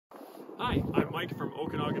Hi, I'm Mike from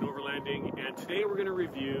Okanagan Overlanding, and today we're going to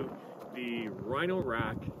review the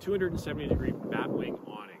RhinoRack 270-degree Batwing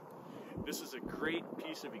Awning. This is a great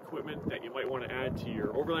piece of equipment that you might want to add to your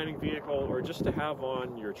overlanding vehicle or just to have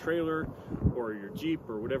on your trailer or your Jeep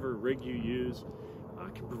or whatever rig you use.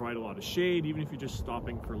 It can provide a lot of shade even if you're just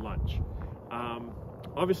stopping for lunch.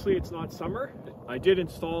 Obviously it's not summer. I did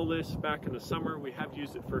install this back in the summer. We have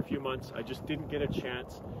used it for a few months. I just didn't get a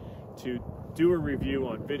chance to do a review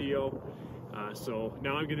on video, so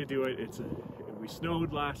now I'm going to do it. We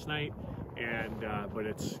snowed last night, and but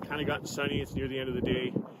it's kind of gotten sunny. It's near the end of the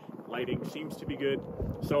day. Lighting seems to be good,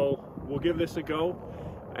 so we'll give this a go,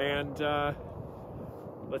 and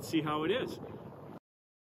let's see how it is.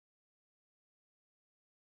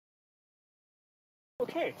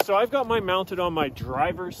 Okay, so I've got mine mounted on my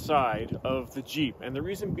driver's side of the Jeep, and the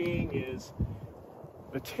reason being is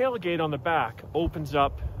the tailgate on the back opens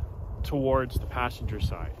up towards the passenger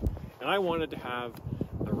side, and I wanted to have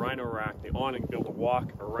the RhinoRack, the awning, be able to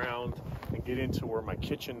walk around and get into where my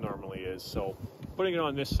kitchen normally is. So putting it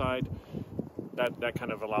on this side, that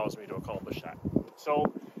kind of allows me to accomplish that. So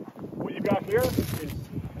what you've got here is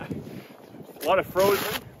a lot of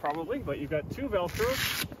frozen probably, but you've got two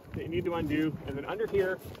Velcros that you need to undo, and then under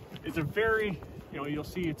here is a very, you'll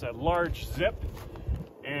see it's a large zip,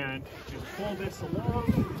 and you pull this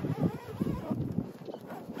along.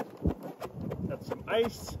 Got some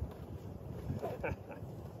ice.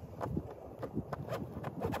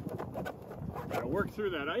 Gotta work through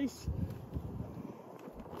that ice.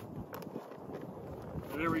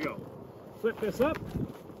 And there we go. Flip this up.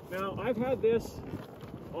 Now I've had this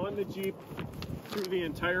on the Jeep through the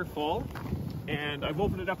entire fall, and I've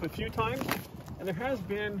opened it up a few times, and there has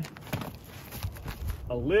been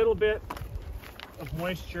a little bit of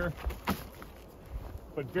moisture,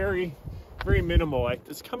 but very, very minimal.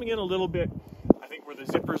 It's coming in a little bit, I think, where the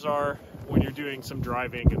zippers are when you're doing some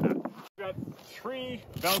driving and that. We've got 3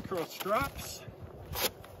 Velcro straps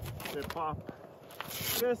that pop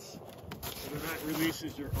this, and then that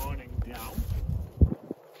releases your awning down.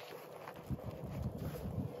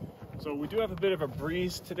 So we do have a bit of a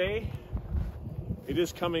breeze today. It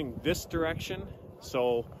is coming this direction,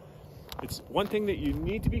 so it's one thing that you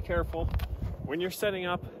need to be careful when you're setting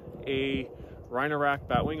up a RhinoRack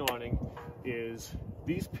Batwing awning is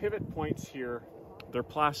these pivot points here, they're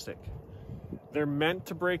plastic. They're meant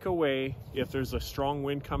to break away if there's a strong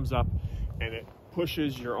wind comes up and it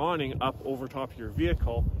pushes your awning up over top of your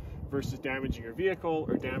vehicle versus damaging your vehicle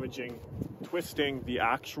or twisting the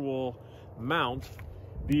actual mount.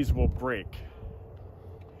 These will break.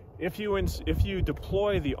 If you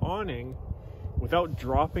deploy the awning without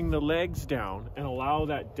dropping the legs down and allow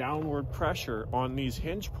that downward pressure on these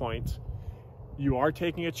hinge points, you are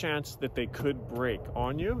taking a chance that they could break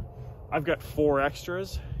on you. I've got 4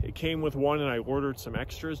 extras. It came with 1 and I ordered some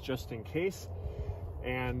extras just in case.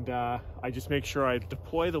 And I just make sure I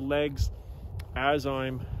deploy the legs as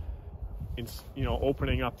I'm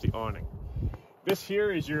opening up the awning. This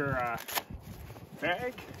here is your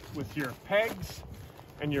bag with your pegs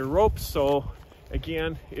and your ropes. So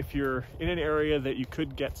again, if you're in an area that you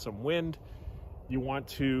could get some wind, you want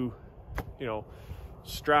to,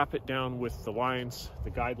 strap it down with the lines, the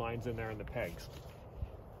guidelines in there, and the pegs.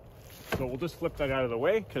 So we'll just flip that out of the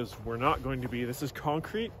way because we're not going to be, this is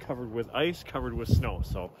concrete covered with ice, covered with snow,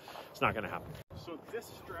 so it's not going to happen. So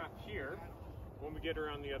this strap here, when we get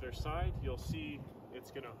around the other side, you'll see it's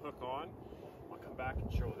going to hook on. I'll come back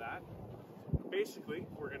and show that. Basically,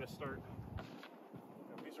 we're going to start,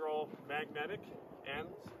 these are all magnetic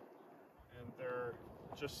ends, and they're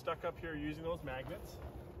just stuck up here using those magnets.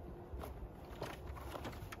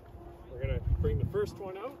 We're going to bring the first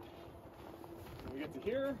one out. When we get to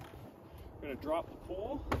here, we're going to drop the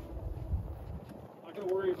pole. Not going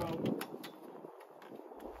to worry about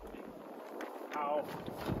how,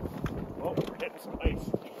 well, we're hitting some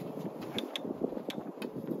ice.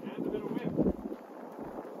 And a bit of wind.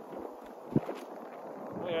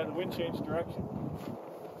 Oh yeah, the wind changed direction.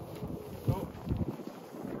 So,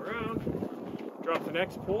 around, drop the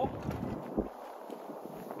next pole.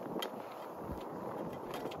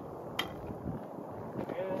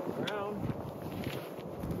 And around.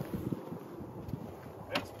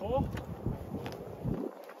 Next pole.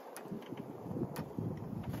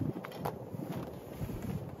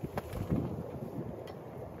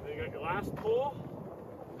 And then you got your last pole.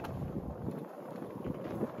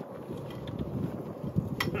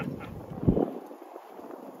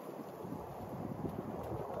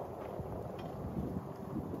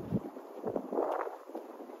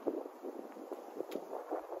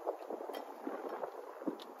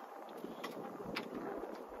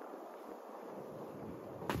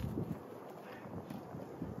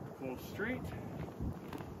 straight.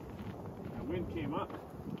 The wind came up.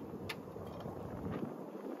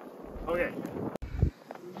 Okay.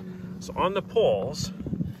 So on the poles,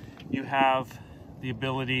 you have the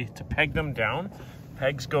ability to peg them down.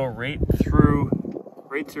 Pegs go right through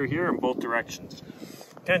here in both directions.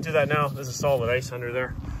 Can't do that now. There's a solid ice under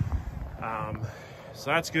there. So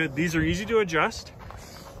that's good. These are easy to adjust.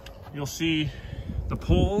 You'll see the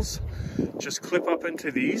poles just clip up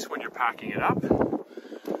into these when you're packing it up.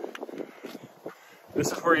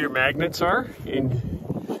 This is where your magnets are,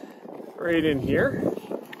 right in here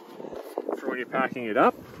for when you're packing it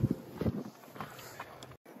up.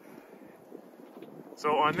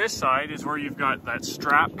 So on this side is where you've got that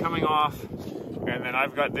strap coming off, and then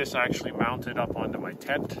I've got this actually mounted up onto my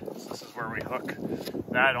tent. So this is where we hook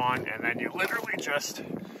that on, and then you literally just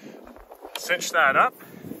cinch that up,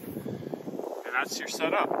 and that's your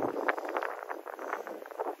setup.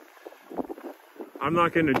 I'm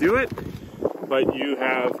not going to do it, but you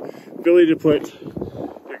have ability to put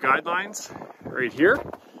your guidelines right here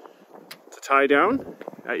to tie down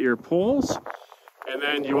at your poles, and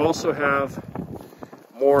then you also have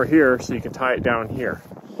more here so you can tie it down here.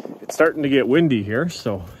 It's starting to get windy here,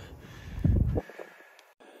 so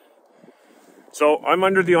I'm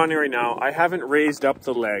under the awning right now. I haven't raised up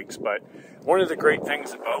the legs, but one of the great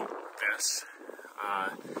things about this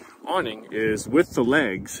awning is with the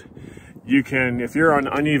legs, you can, if you're on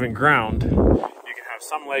uneven ground, you can have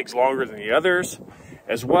some legs longer than the others.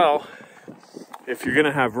 As well, if you're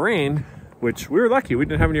gonna have rain, which we were lucky, we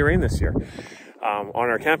didn't have any rain this year on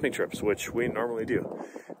our camping trips, which we normally do.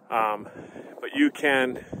 But you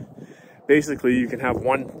can, basically you can have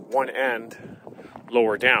one end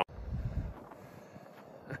lower down.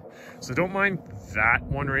 So don't mind that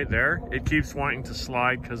one right there. It keeps wanting to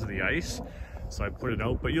slide because of the ice. So I put it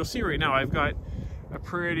out, but you'll see right now I've got a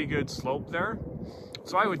pretty good slope there.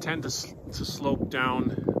 So I would tend to slope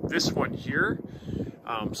down this one here.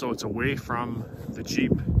 So it's away from the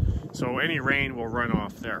Jeep. So any rain will run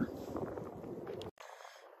off there.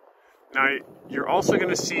 Now, you're also going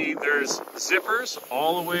to see there's zippers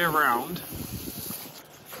all the way around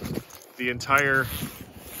the entire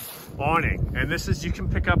awning. And this is, you can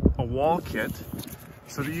pick up a wall kit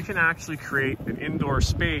so that you can actually create an indoor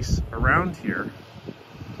space around here.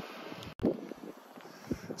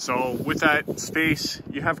 So with that space,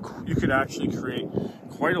 you could actually create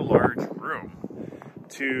quite a large room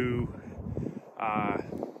to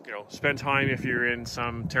spend time if you're in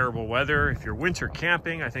some terrible weather. If you're winter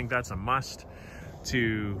camping, I think that's a must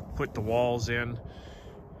to put the walls in.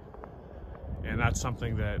 And that's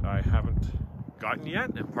something that I haven't gotten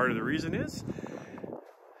yet. And part of the reason is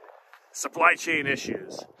supply chain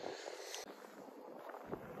issues.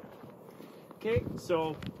 Okay,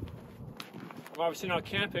 so I'm obviously not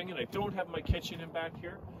camping and I don't have my kitchen in back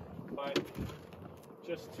here, but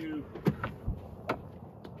just to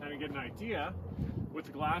kind of get an idea, with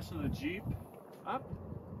the glass of the Jeep up,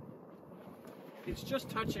 it's just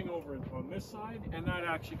touching over on this side, and that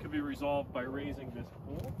actually could be resolved by raising this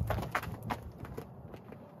pole.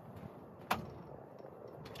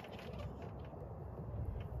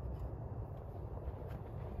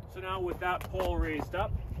 So now with that pole raised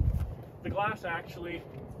up, the glass actually,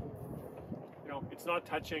 it's not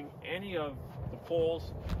touching any of the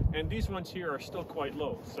poles, and these ones here are still quite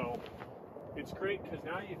low. So it's great because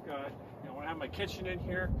now you've got, when I have my kitchen in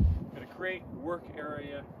here, got a great work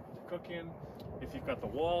area to cook in. If you've got the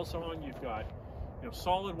walls on, you've got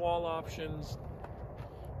solid wall options.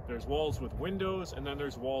 There's walls with windows, and then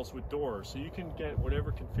there's walls with doors, so you can get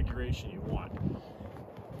whatever configuration you want.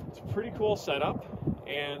 It's a pretty cool setup,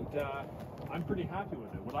 and I'm pretty happy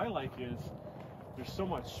with it. What I like is there's so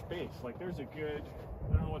much space. Like there's a good,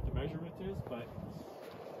 I don't know what the measurement is, but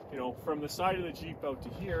from the side of the Jeep out to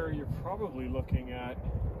here, you're probably looking at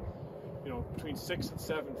between 6 and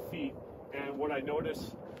 7 feet. And what I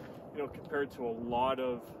notice, compared to a lot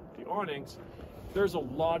of the awnings, there's a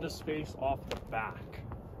lot of space off the back.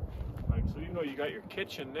 Like, so even though you got your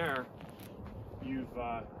kitchen there, you've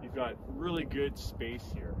got really good space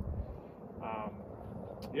here.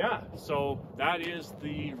 Yeah, so that is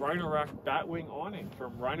the RhinoRack Batwing Awning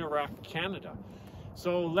from RhinoRack Canada.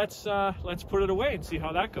 So let's put it away and see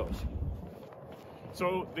how that goes.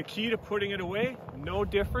 So the key to putting it away, no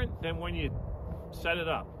different than when you set it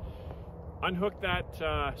up. Unhook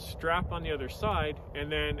that strap on the other side, and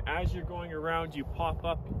then as you're going around, you pop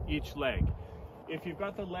up each leg. If you've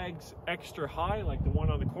got the legs extra high, like the one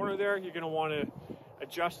on the corner there, you're going to want to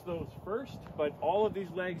adjust those first, but all of these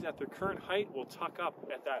legs at their current height will tuck up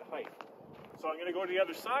at that height. So I'm going to go to the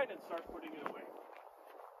other side and start putting it away.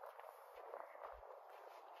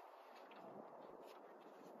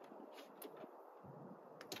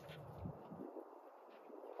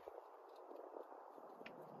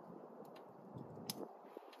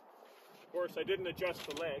 Of course, I didn't adjust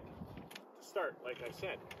the leg to start, like I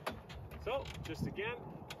said. So, just again,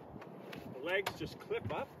 the legs just clip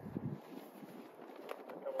up,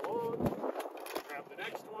 come along, grab the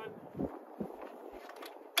next one,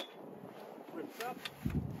 clips up.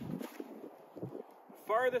 The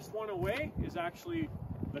farthest one away is actually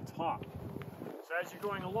the top. So as you're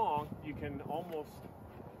going along, you can almost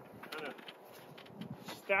kind of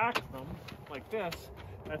stack them like this.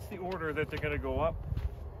 That's the order that they're going to go up.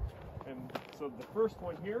 And so the first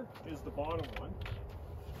one here is the bottom one.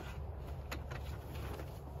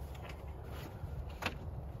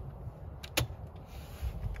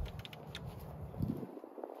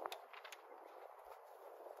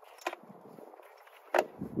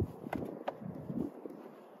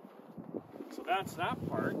 So that's that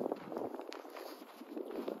part.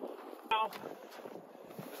 Now,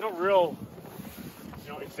 there's no real,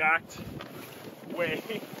 exact way.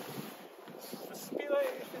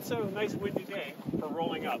 It's a nice windy day for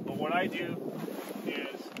rolling up, but what I do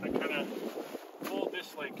is I kind of fold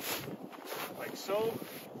this like so,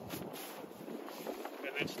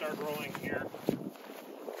 and then start rolling here.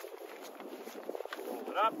 Roll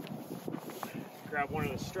it up, grab one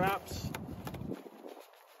of the straps.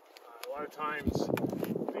 A lot of times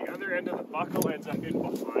the other end of the buckle ends up in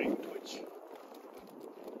behind, which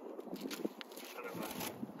kind of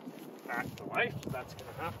a back to life. That's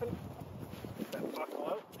going to happen. Get that buckle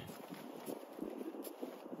out.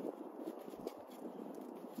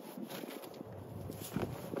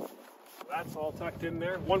 That's all tucked in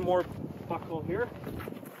there. One more buckle here.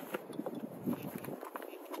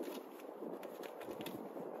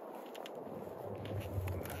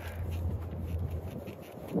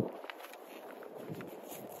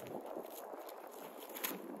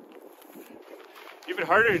 Even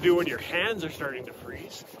harder to do when your hands are starting to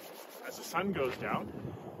freeze as the sun goes down.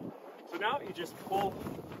 So now you just pull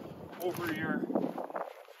over your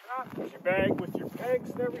bag with your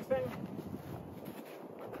pegs and everything.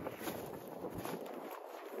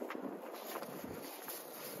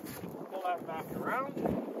 Pull that back around.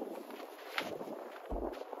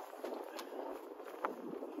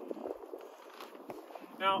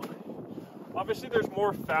 Now, obviously there's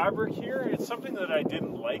more fabric here. It's something that I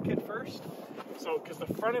didn't like at first. So, because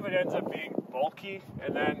the front of it ends up being bulky,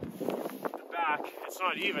 and then the back, it's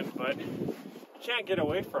not even, but you can't get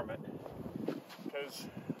away from it. Because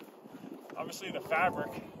obviously the fabric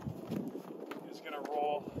is going to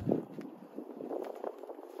roll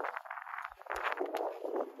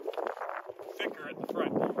thicker at the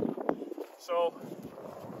front. So,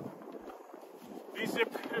 these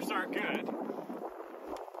zippers aren't good.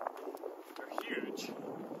 They're huge.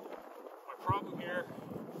 My problem here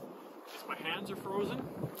is my hands are frozen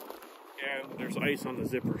and there's ice on the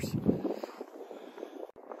zippers.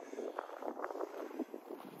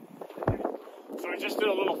 So I just did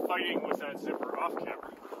a little fighting with that zipper off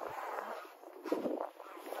camera.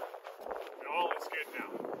 And all is good now.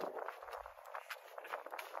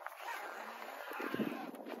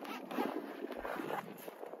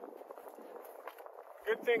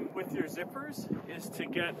 Good thing with your zippers is to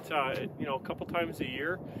get, a couple times a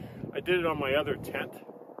year. I did it on my other tent.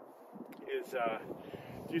 Is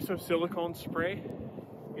do some silicone spray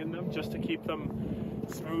in them just to keep them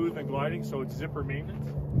smooth and gliding, so it's zipper maintenance.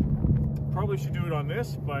 Probably should do it on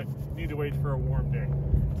this, but need to wait for a warm day.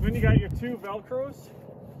 So then you got your two Velcros,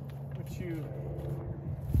 which you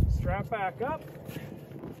strap back up.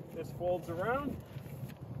 This folds around,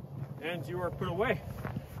 and you are put away.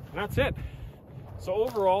 And that's it. So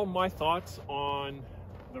overall, my thoughts on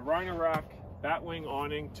the RhinoRack Batwing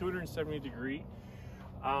Awning 270 degree.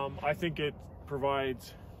 I think it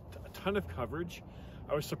provides a ton of coverage.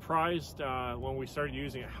 I was surprised when we started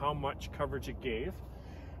using it how much coverage it gave.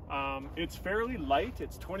 It's fairly light,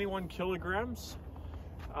 it's 21 kilograms.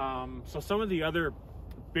 So some of the other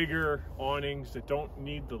bigger awnings that don't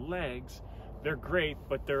need the legs, they're great,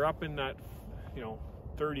 but they're up in that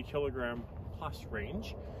 30 kilogram plus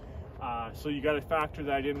range. So you got to factor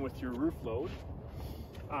that in with your roof load.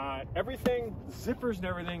 Everything, zippers and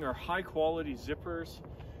everything are high quality zippers.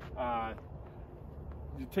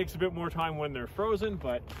 It takes a bit more time when they're frozen,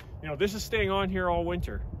 but this is staying on here all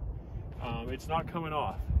winter. It's not coming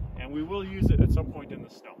off, and we will use it at some point in the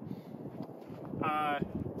snow.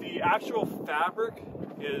 The actual fabric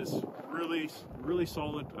is really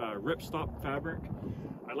solid ripstop fabric.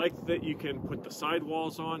 I like that you can put the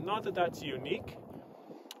sidewalls on. Not that that's unique,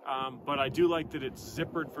 but I do like that it's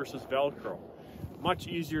zippered versus Velcro. Much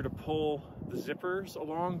easier to pull the zippers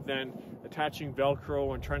along than attaching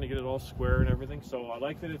Velcro and trying to get it all square and everything. So I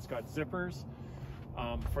like that it's got zippers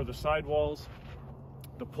for the sidewalls.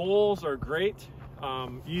 The poles are great.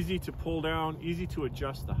 easy to pull down, easy to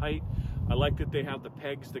adjust the height. I like that they have the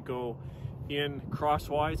pegs that go in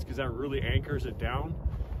crosswise because that really anchors it down.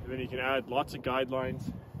 And then you can add lots of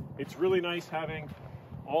guidelines. It's really nice having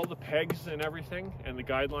all the pegs and everything and the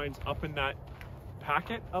guidelines up in that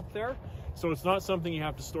packet up there. So it's not something you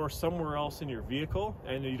have to store somewhere else in your vehicle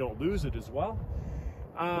and you don't lose it as well.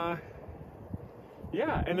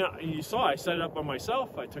 Yeah, and you saw I set it up by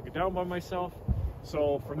myself. I took it down by myself.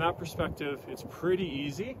 So from that perspective, it's pretty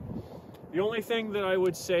easy. The only thing that I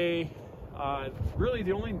would say, really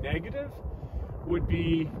the only negative would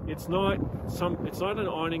be it's not an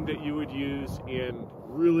awning that you would use in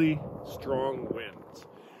really strong winds.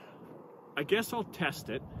 I guess I'll test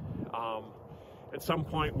it at some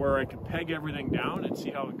point where I can peg everything down and see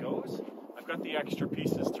how it goes. I've got the extra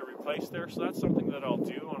pieces to replace there, so that's something that I'll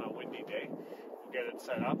do on a windy day. We'll get it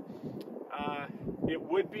set up. It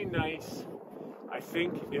would be nice, I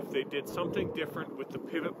think, if they did something different with the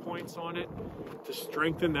pivot points on it to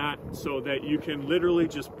strengthen that so that you can literally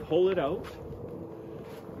just pull it out,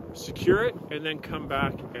 secure it, and then come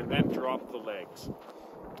back and then drop the legs.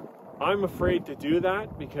 I'm afraid to do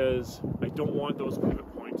that because I don't want those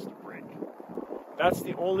pivot points to break. That's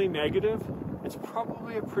the only negative. It's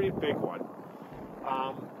probably a pretty big one.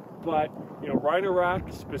 But you know,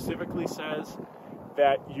 RhinoRack specifically says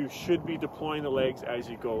that you should be deploying the legs as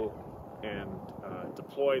you go and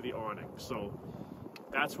deploy the awning. So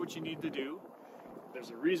that's what you need to do.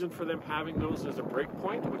 There's a reason for them having those as a break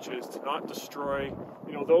point, which is to not destroy,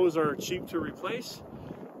 you know, those are cheap to replace.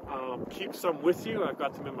 Keep some with you. I've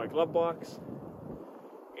got them in my glove box.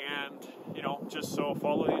 And, you know, just so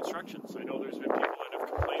follow the instructions. I know there's been people that have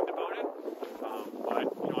complained about it,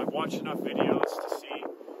 but, you know, I've watched enough videos to see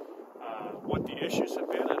what the issues have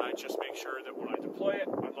been, and I just make sure that when I deploy it,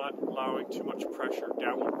 I'm not allowing too much pressure,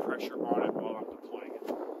 downward pressure on it while I'm deploying it.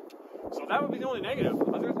 So that would be the only negative.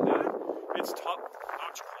 Other than that, it's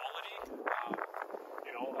top-notch quality.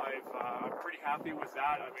 You know, I'm pretty happy with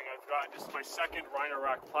that. I mean, this is my second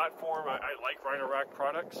RhinoRack platform. I like RhinoRack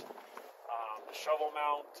products. The shovel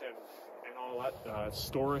mount and all that,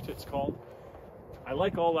 store it, it's called. I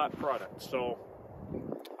like all that product. So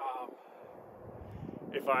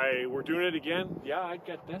if I were doing it again, yeah, I'd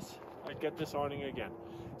get this awning again.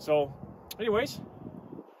 So anyways,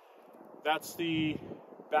 that's the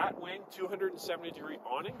Batwing 270-degree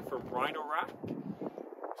awning from RhinoRack.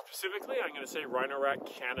 Specifically, I'm going to say RhinoRack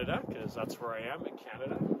Canada because that's where I am, in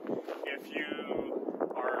Canada. If you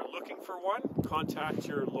are looking for one, contact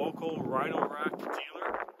your local RhinoRack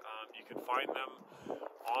dealer. You can find them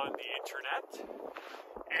on the internet.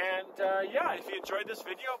 And yeah, if you enjoyed this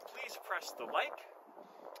video, please press the like.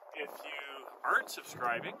 If you aren't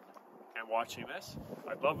subscribing and watching this,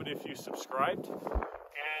 I'd love it if you subscribed.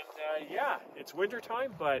 And yeah, it's winter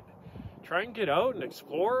time, but try and get out and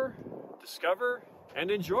explore, discover,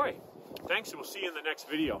 and enjoy. Thanks, and we'll see you in the next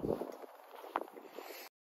video.